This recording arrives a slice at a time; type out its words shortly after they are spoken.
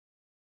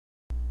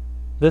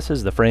This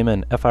is the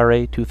Framon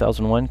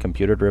FRA-2001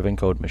 computer-driven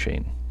code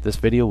machine. This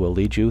video will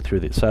lead you through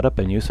the setup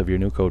and use of your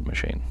new code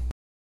machine.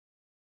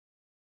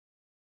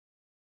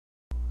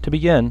 To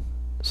begin,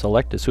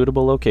 select a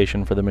suitable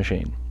location for the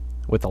machine.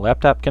 With the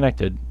laptop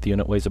connected, the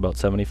unit weighs about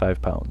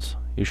 75 pounds.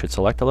 You should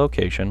select a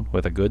location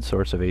with a good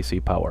source of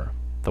AC power.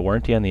 The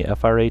warranty on the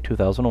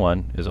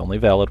FRA-2001 is only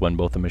valid when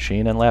both the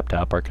machine and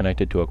laptop are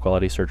connected to a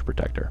quality surge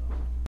protector.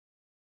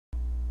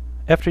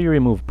 After you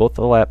remove both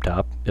the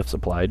laptop, if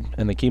supplied,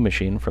 and the key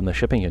machine from the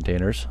shipping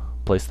containers,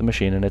 place the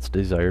machine in its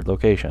desired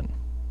location.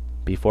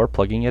 Before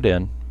plugging it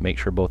in, make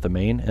sure both the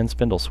main and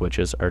spindle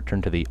switches are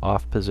turned to the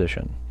off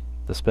position.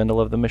 The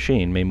spindle of the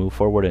machine may move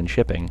forward in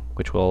shipping,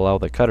 which will allow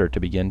the cutter to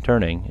begin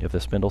turning if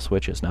the spindle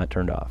switch is not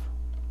turned off.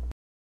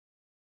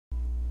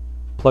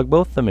 Plug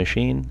both the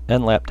machine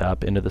and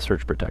laptop into the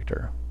surge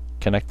protector.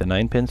 Connect the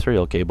 9-pin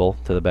serial cable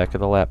to the back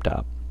of the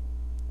laptop.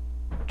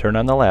 Turn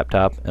on the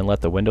laptop and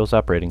let the Windows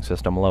operating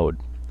system load.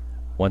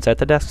 Once at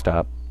the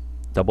desktop,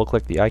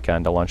 double-click the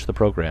icon to launch the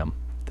program.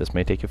 This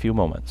may take a few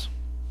moments.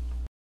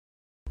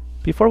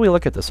 Before we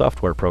look at the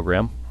software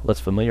program, let's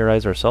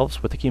familiarize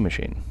ourselves with the key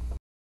machine.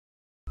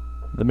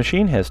 The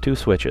machine has two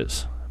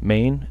switches,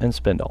 main and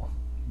spindle.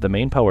 The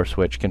main power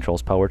switch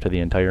controls power to the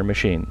entire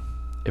machine.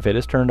 If it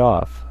is turned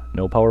off,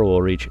 no power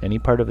will reach any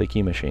part of the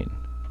key machine.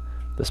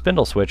 The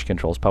spindle switch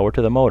controls power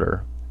to the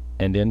motor,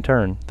 and in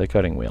turn, the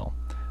cutting wheel.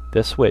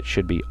 This switch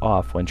should be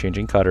off when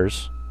changing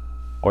cutters,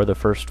 or the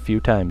first few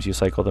times you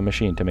cycle the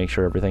machine to make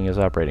sure everything is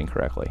operating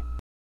correctly.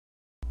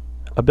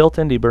 A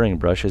built-in deburring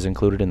brush is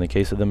included in the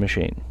case of the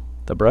machine.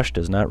 The brush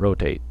does not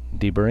rotate.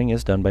 Deburring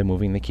is done by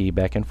moving the key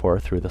back and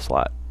forth through the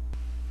slot.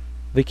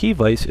 The key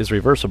vise is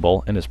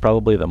reversible and is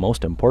probably the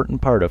most important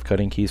part of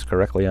cutting keys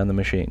correctly on the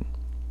machine.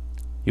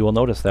 You will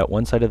notice that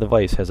one side of the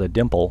vise has a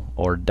dimple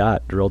or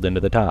dot drilled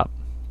into the top.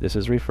 This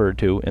is referred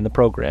to in the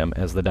program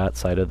as the dot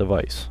side of the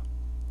vise.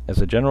 As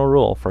a general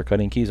rule for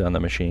cutting keys on the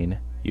machine,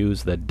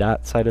 use the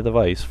dot side of the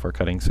vise for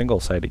cutting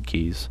single-sided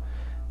keys,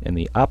 and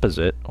the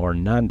opposite or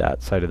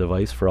non-dot side of the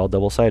vise for all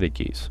double-sided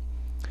keys.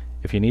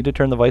 If you need to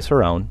turn the vise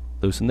around,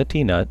 loosen the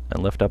T-nut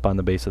and lift up on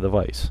the base of the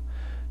vise.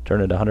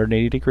 Turn it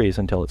 180 degrees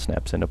until it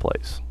snaps into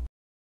place.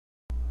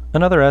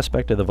 Another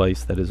aspect of the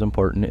vise that is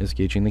important is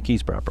gauging the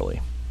keys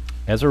properly.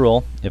 As a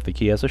rule, if the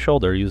key has a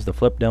shoulder, use the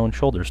flip-down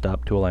shoulder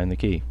stop to align the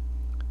key.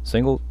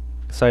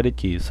 Single-sided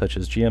keys such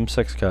as GM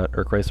 6-cut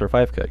or Chrysler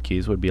 5-cut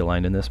keys would be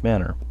aligned in this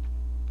manner.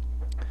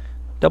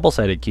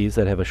 Double-sided keys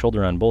that have a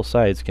shoulder on both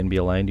sides can be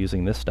aligned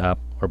using this stop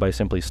or by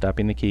simply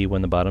stopping the key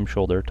when the bottom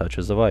shoulder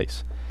touches the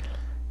vise.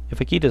 If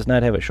a key does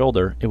not have a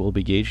shoulder, it will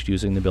be gauged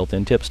using the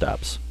built-in tip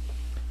stops.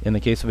 In the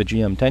case of a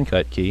GM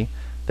 10-cut key,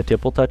 the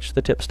tip will touch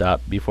the tip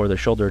stop before the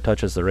shoulder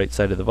touches the right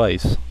side of the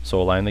vise,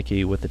 so align the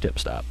key with the tip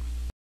stop.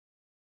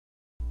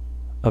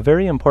 A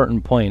very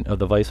important point of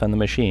the vise on the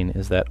machine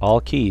is that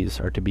all keys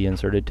are to be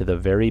inserted to the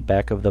very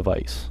back of the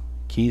vise.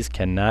 Keys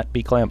cannot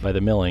be clamped by the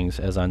millings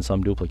as on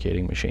some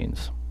duplicating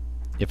machines.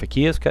 If a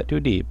key is cut too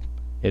deep,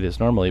 it is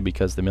normally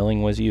because the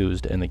milling was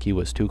used and the key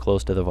was too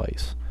close to the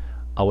vise.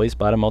 Always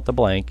bottom out the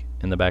blank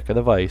in the back of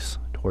the vise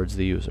towards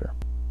the user.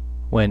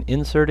 When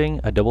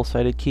inserting a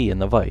double-sided key in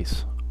the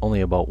vise,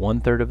 only about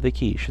 1/3 of the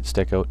key should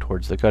stick out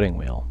towards the cutting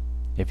wheel.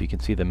 If you can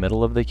see the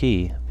middle of the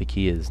key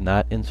is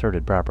not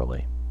inserted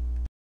properly.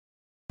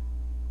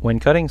 When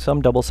cutting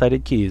some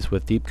double-sided keys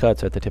with deep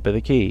cuts at the tip of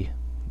the key,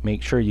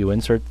 make sure you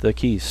insert the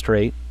key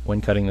straight when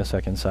cutting the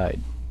second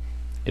side.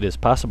 It is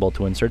possible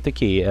to insert the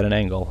key at an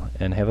angle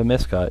and have a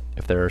miscut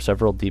if there are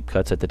several deep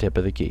cuts at the tip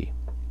of the key.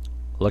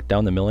 Look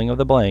down the milling of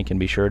the blank and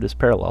be sure it is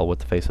parallel with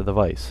the face of the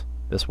vise.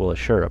 This will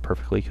assure a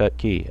perfectly cut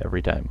key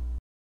every time.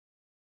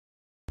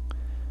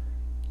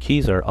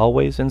 Keys are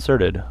always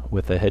inserted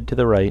with the head to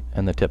the right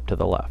and the tip to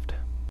the left.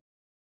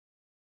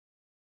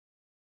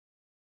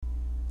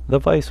 The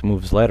vise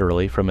moves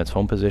laterally from its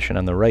home position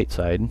on the right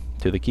side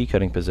to the key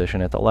cutting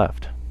position at the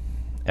left.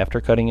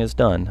 After cutting is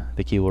done,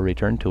 the key will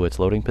return to its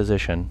loading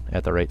position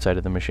at the right side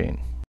of the machine.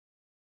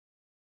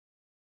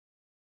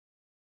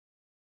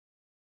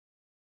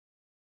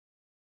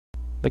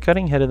 The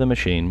cutting head of the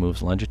machine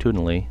moves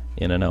longitudinally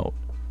in and out.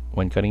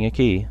 When cutting a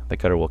key, the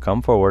cutter will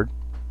come forward,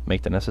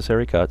 make the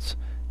necessary cuts,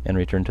 and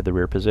return to the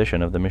rear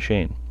position of the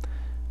machine.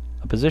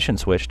 A position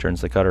switch turns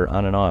the cutter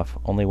on and off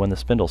only when the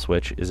spindle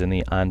switch is in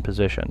the on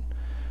position.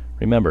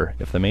 Remember,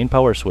 if the main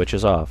power switch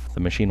is off, the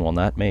machine will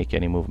not make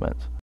any movement.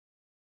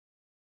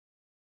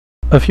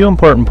 A few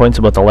important points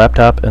about the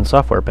laptop and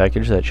software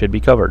package that should be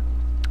covered.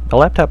 The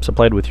laptop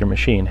supplied with your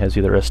machine has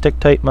either a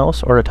stick-type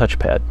mouse or a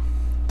touchpad.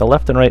 The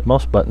left and right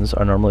mouse buttons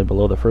are normally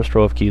below the first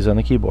row of keys on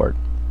the keyboard.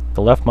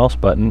 The left mouse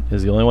button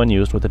is the only one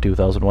used with the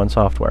 2001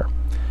 software.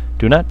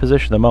 Do not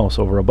position the mouse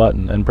over a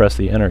button and press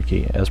the Enter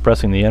key, as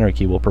pressing the Enter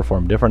key will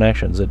perform different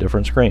actions at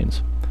different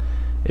screens.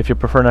 If you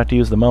prefer not to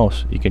use the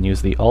mouse, you can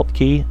use the Alt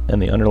key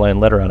and the underlined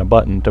letter on a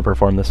button to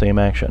perform the same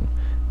action.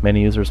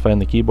 Many users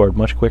find the keyboard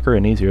much quicker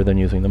and easier than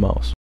using the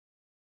mouse.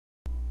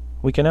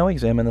 We can now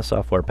examine the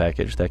software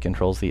package that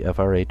controls the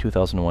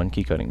FRA-2001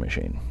 key cutting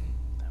machine.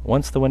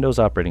 Once the Windows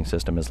operating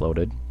system is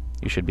loaded,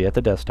 You should be at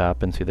the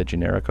desktop and see the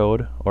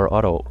Genericode or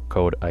Auto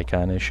Code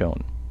icon is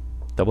shown.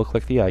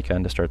 Double-click the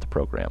icon to start the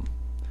program.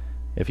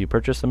 If you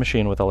purchase the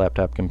machine with a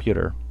laptop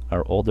computer,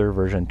 our older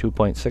version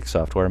 2.6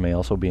 software may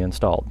also be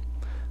installed.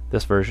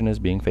 This version is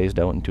being phased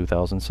out in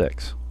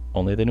 2006.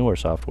 Only the newer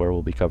software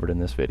will be covered in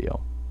this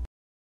video.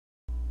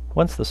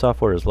 Once the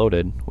software is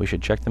loaded, we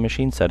should check the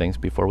machine settings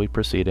before we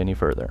proceed any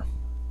further.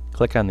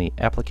 Click on the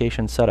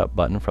Application Setup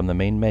button from the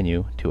main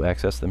menu to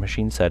access the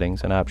machine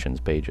settings and options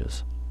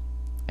pages.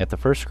 At the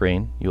first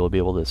screen, you will be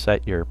able to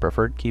set your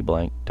preferred key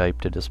blank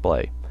type to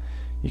display.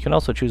 You can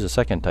also choose a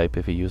second type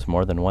if you use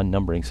more than one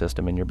numbering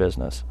system in your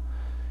business.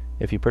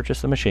 If you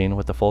purchase the machine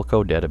with the full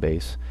code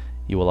database,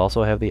 you will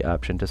also have the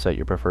option to set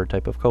your preferred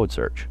type of code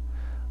search.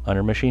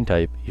 Under Machine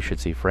Type, you should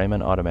see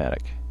Framon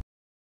Automatic.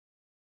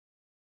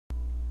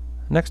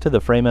 Next to the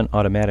Framon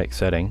Automatic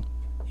setting,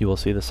 you will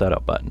see the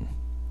Setup button.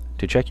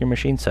 To check your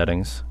machine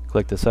settings,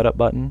 click the Setup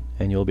button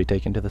and you will be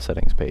taken to the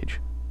settings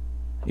page.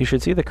 You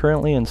should see the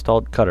currently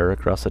installed cutter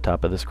across the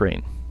top of the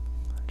screen.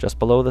 Just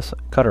below the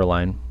cutter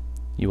line,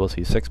 you will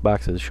see 6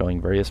 boxes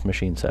showing various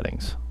machine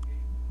settings.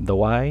 The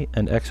Y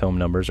and X home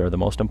numbers are the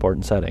most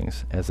important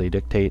settings, as they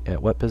dictate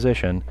at what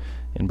position,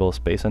 in both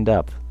space and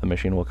depth, the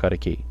machine will cut a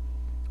key.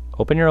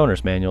 Open your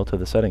owner's manual to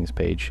the settings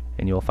page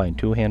and you will find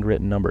 2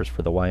 handwritten numbers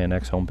for the Y and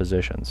X home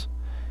positions.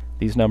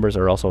 These numbers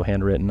are also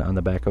handwritten on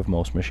the back of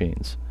most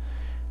machines.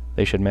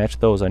 They should match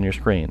those on your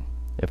screen.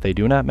 If they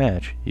do not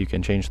match, you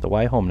can change the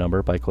Y home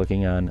number by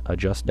clicking on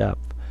Adjust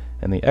Depth,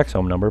 and the X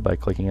home number by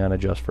clicking on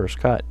Adjust First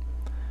Cut.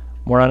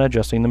 More on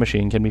adjusting the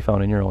machine can be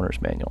found in your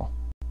owner's manual.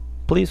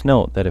 Please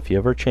note that if you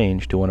ever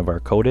change to one of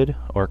our coated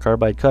or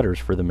carbide cutters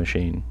for the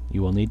machine,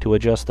 you will need to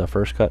adjust the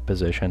first cut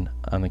position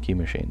on the key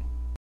machine.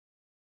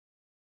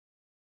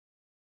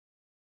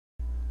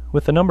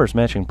 With the numbers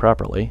matching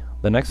properly,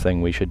 the next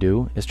thing we should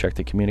do is check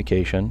the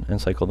communication and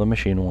cycle the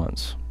machine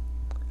once.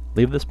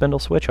 Leave the spindle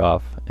switch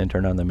off and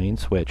turn on the main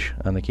switch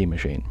on the key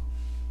machine.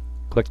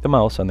 Click the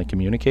mouse on the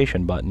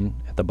communication button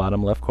at the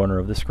bottom left corner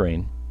of the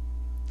screen.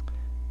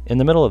 In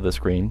the middle of the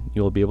screen,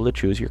 you will be able to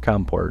choose your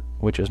COM port,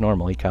 which is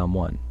normally COM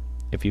 1.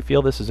 If you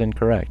feel this is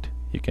incorrect,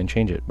 you can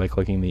change it by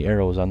clicking the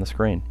arrows on the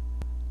screen.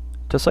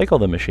 To cycle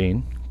the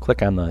machine,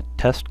 click on the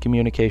Test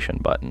Communication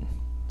button.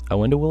 A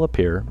window will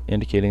appear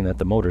indicating that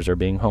the motors are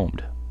being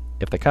homed.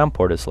 If the COM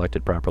port is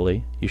selected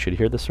properly, you should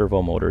hear the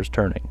servo motors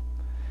turning.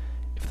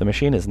 If the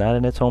machine is not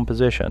in its home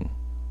position,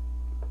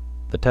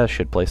 the test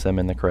should place them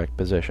in the correct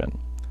position.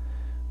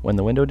 When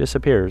the window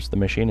disappears, the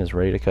machine is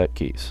ready to cut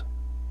keys.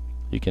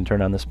 You can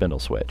turn on the spindle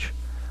switch.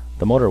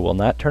 The motor will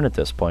not turn at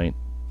this point,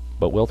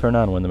 but will turn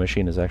on when the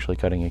machine is actually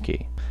cutting a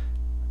key.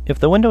 If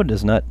the window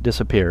does not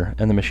disappear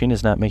and the machine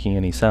is not making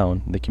any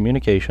sound, the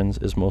communications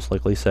is most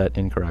likely set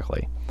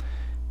incorrectly.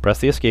 Press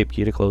the escape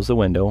key to close the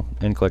window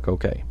and click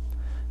OK.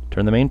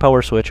 Turn the main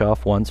power switch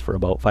off once for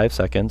about 5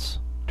 seconds,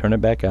 turn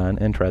it back on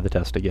and try the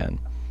test again.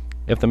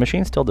 If the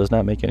machine still does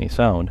not make any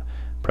sound,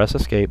 press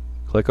escape,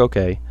 click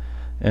OK,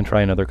 and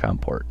try another COM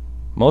port.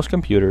 Most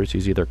computers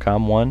use either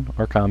COM 1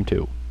 or COM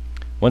 2.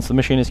 Once the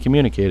machine is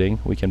communicating,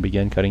 we can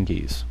begin cutting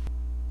keys.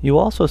 You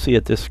will also see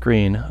at this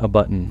screen a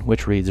button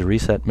which reads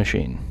Reset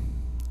Machine.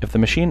 If the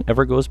machine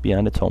ever goes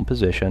beyond its home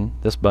position,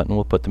 this button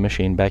will put the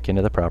machine back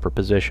into the proper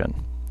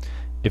position.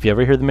 If you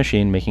ever hear the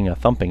machine making a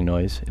thumping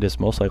noise, it is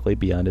most likely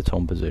beyond its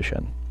home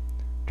position.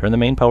 Turn the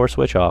main power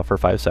switch off for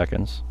 5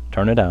 seconds,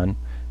 turn it on,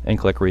 and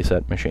click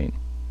Reset Machine.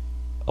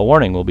 A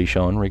warning will be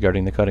shown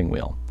regarding the cutting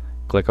wheel.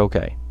 Click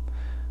OK.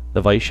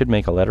 The vise should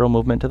make a lateral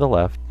movement to the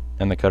left,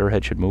 and the cutter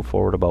head should move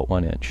forward about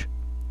 1 inch.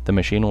 The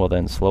machine will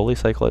then slowly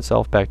cycle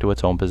itself back to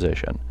its home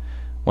position.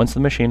 Once the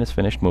machine is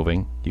finished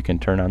moving, you can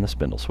turn on the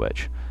spindle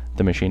switch.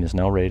 The machine is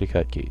now ready to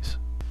cut keys.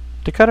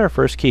 To cut our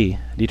first key,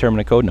 determine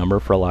a code number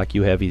for a lock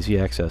you have easy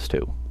access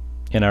to.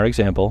 In our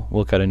example,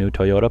 we'll cut a new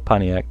Toyota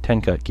Pontiac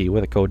 10-cut key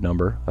with a code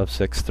number of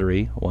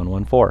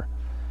 63114.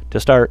 To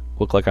start,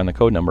 we'll click on the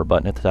code number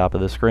button at the top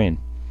of the screen.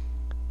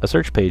 A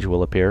search page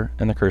will appear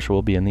and the cursor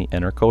will be in the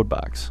Enter Code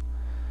box.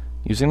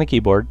 Using the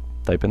keyboard,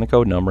 type in the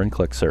code number and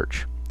click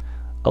Search.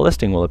 A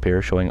listing will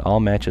appear showing all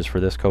matches for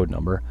this code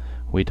number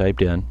we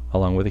typed in,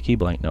 along with a key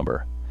blank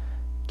number.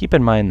 Keep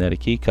in mind that a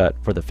key cut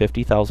for the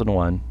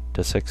 50,001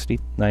 to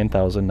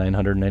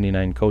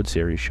 69,999 code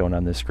series shown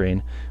on this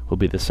screen will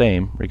be the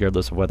same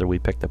regardless of whether we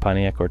pick the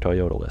Pontiac or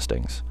Toyota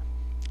listings.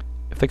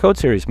 If the code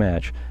series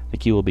match, the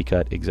key will be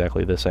cut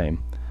exactly the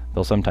same,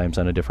 though sometimes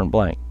on a different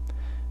blank.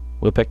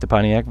 We'll pick the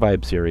Pontiac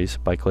Vibe series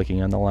by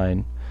clicking on the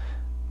line,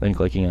 then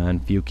clicking on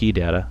View Key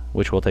Data,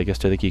 which will take us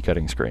to the key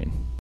cutting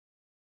screen.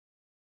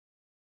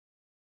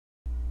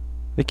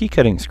 The key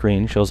cutting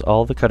screen shows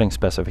all the cutting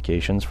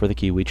specifications for the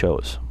key we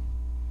chose.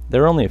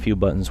 There are only a few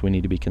buttons we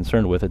need to be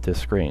concerned with at this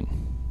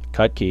screen: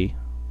 Cut Key,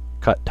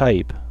 Cut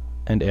Type,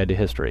 and Add to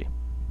History.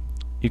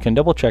 You can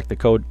double check the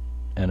code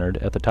entered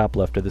at the top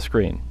left of the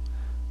screen.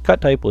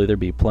 Cut type will either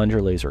be plunge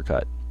or laser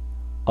cut.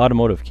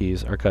 Automotive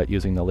keys are cut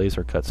using the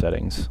laser cut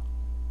settings.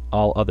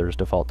 All others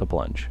default to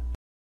plunge.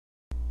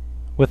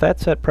 With that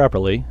set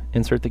properly,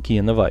 insert the key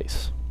in the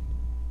vise.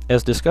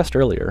 As discussed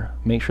earlier,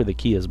 make sure the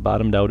key is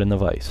bottomed out in the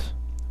vise.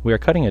 We are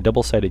cutting a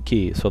double-sided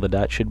key, so the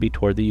dot should be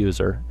toward the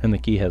user, and the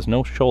key has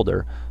no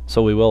shoulder,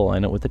 so we will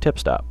align it with the tip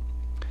stop.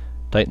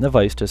 Tighten the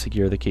vise to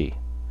secure the key.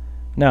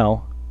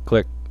 Now,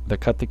 click the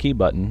Cut the Key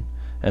button,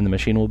 and the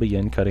machine will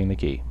begin cutting the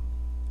key.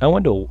 A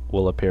window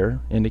will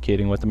appear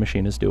indicating what the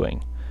machine is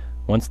doing.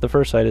 Once the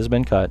first side has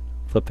been cut,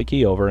 flip the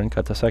key over and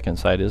cut the second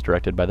side as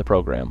directed by the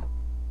program.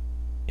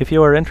 If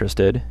you are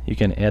interested, you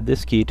can add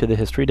this key to the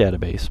history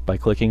database by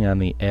clicking on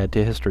the Add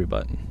to History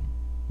button.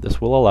 This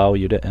will allow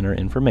you to enter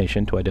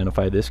information to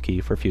identify this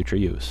key for future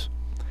use.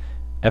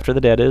 After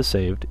the data is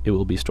saved, it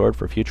will be stored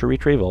for future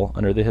retrieval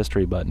under the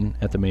History button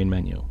at the main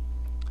menu.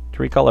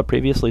 To recall a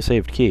previously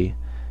saved key,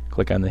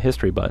 click on the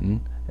History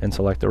button and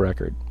select the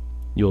record.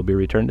 You will be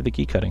returned to the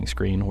key cutting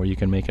screen where you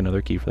can make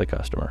another key for the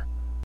customer.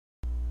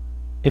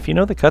 If you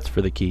know the cuts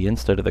for the key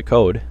instead of the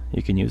code,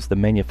 you can use the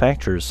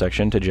Manufacturers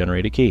section to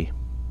generate a key.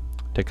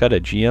 To cut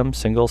a GM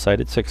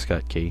single-sided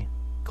 6-cut key,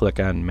 click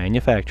on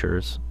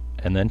Manufacturers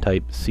and then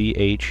type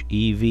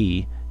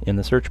CHEV in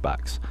the search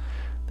box.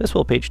 This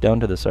will page down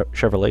to the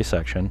Chevrolet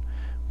section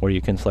where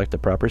you can select the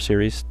proper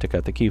series to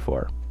cut the key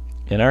for.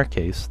 In our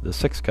case, the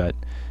 6-cut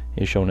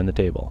is shown in the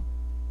table.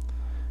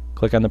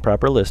 Click on the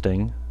proper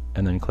listing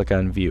and then click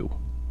on View.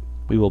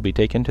 We will be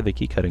taken to the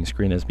key cutting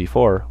screen as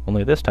before,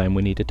 only this time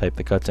we need to type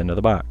the cuts into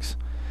the box.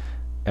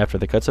 After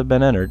the cuts have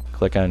been entered,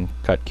 click on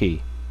Cut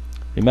Key.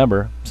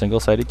 Remember,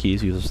 single-sided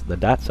keys use the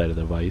dot side of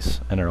the vise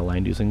and are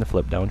aligned using the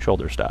flip-down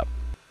shoulder stop.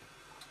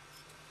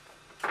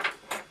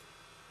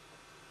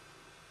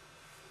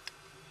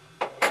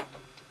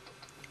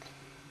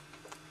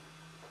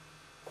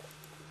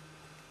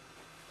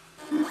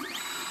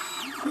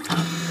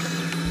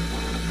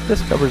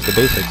 This covers the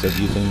basics of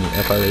using the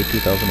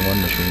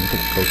FRA-2001 machine to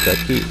code cut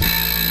keys.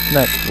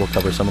 Next, we'll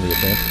cover some of the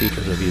advanced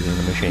features of using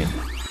the machine.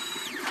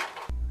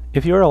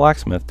 If you are a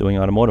locksmith doing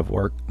automotive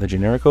work, the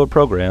Genericode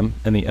program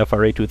and the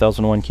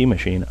FRA-2001 key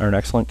machine are an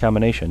excellent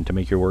combination to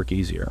make your work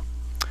easier.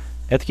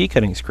 At the key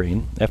cutting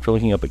screen, after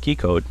looking up a key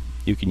code,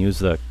 you can use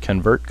the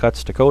Convert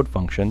Cuts to Code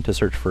function to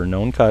search for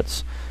known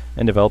cuts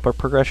and develop a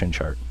progression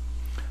chart.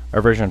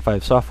 Our version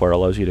 5 software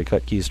allows you to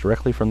cut keys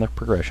directly from the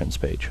progressions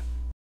page.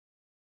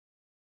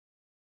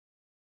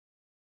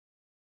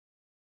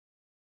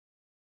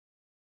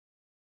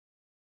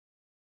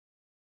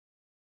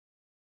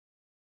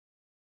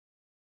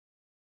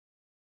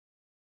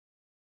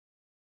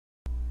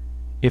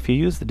 If you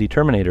use the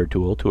Determinator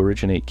tool to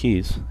originate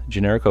keys,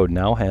 Genericode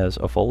now has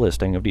a full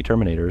listing of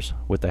determinators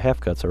with the half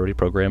cuts already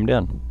programmed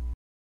in.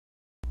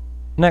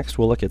 Next,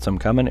 we'll look at some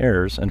common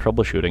errors and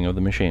troubleshooting of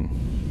the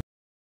machine.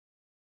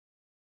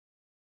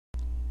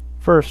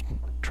 First,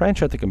 try and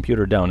shut the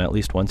computer down at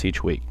least once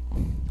each week.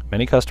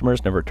 Many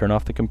customers never turn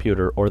off the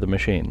computer or the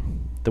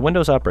machine. The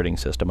Windows operating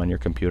system on your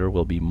computer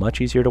will be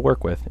much easier to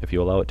work with if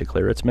you allow it to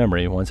clear its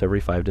memory once every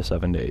 5 to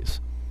 7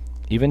 days.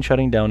 Even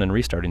shutting down and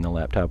restarting the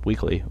laptop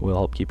weekly will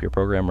help keep your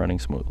program running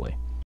smoothly.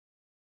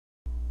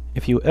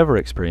 If you ever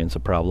experience a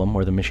problem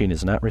where the machine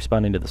is not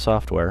responding to the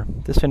software,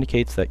 this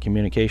indicates that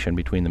communication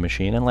between the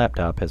machine and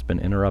laptop has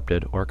been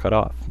interrupted or cut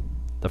off.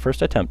 The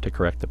first attempt to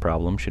correct the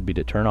problem should be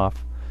to turn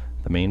off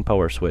the main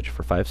power switch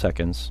for 5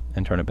 seconds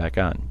and turn it back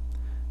on.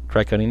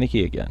 Try cutting the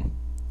key again.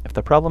 If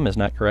the problem is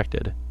not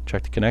corrected,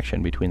 check the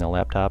connection between the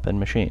laptop and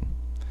machine.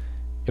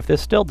 If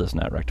this still does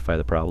not rectify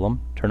the problem,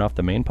 turn off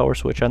the main power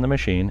switch on the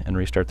machine and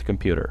restart the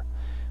computer.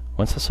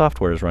 Once the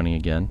software is running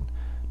again,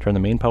 turn the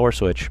main power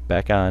switch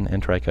back on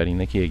and try cutting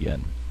the key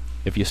again.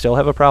 If you still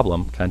have a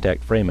problem,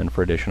 contact Framon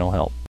for additional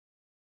help.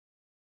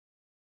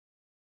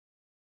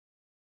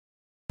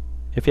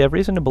 If you have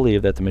reason to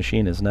believe that the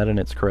machine is not in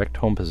its correct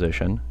home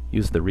position,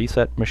 use the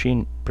Reset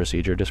Machine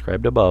procedure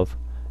described above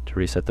to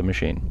reset the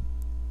machine.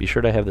 Be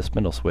sure to have the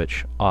spindle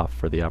switch off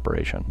for the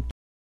operation.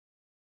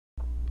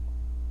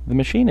 The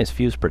machine is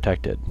fuse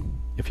protected.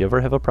 If you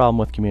ever have a problem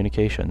with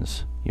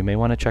communications, you may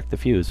want to check the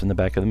fuse in the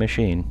back of the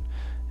machine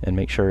and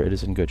make sure it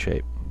is in good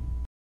shape.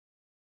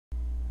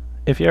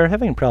 If you are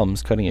having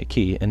problems cutting a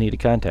key and need to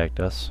contact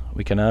us,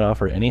 we cannot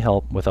offer any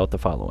help without the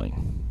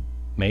following: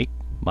 make,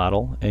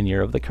 model, and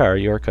year of the car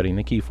you are cutting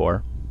the key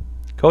for,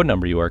 code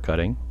number you are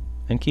cutting,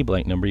 and key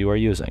blank number you are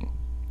using.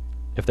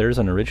 If there is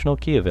an original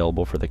key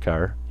available for the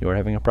car you are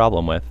having a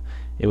problem with,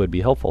 it would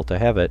be helpful to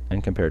have it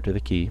and compare it to the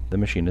key the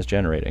machine is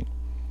generating.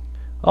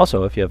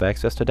 Also, if you have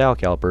access to dial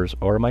calipers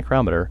or a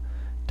micrometer,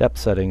 depth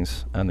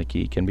settings on the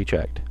key can be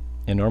checked.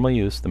 In normal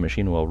use, the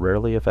machine will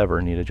rarely, if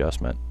ever, need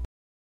adjustment.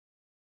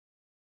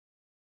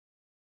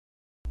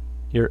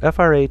 Your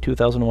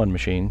FRA-2001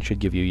 machine should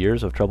give you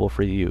years of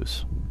trouble-free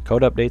use.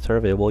 Code updates are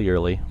available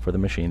yearly for the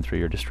machine through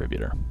your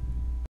distributor.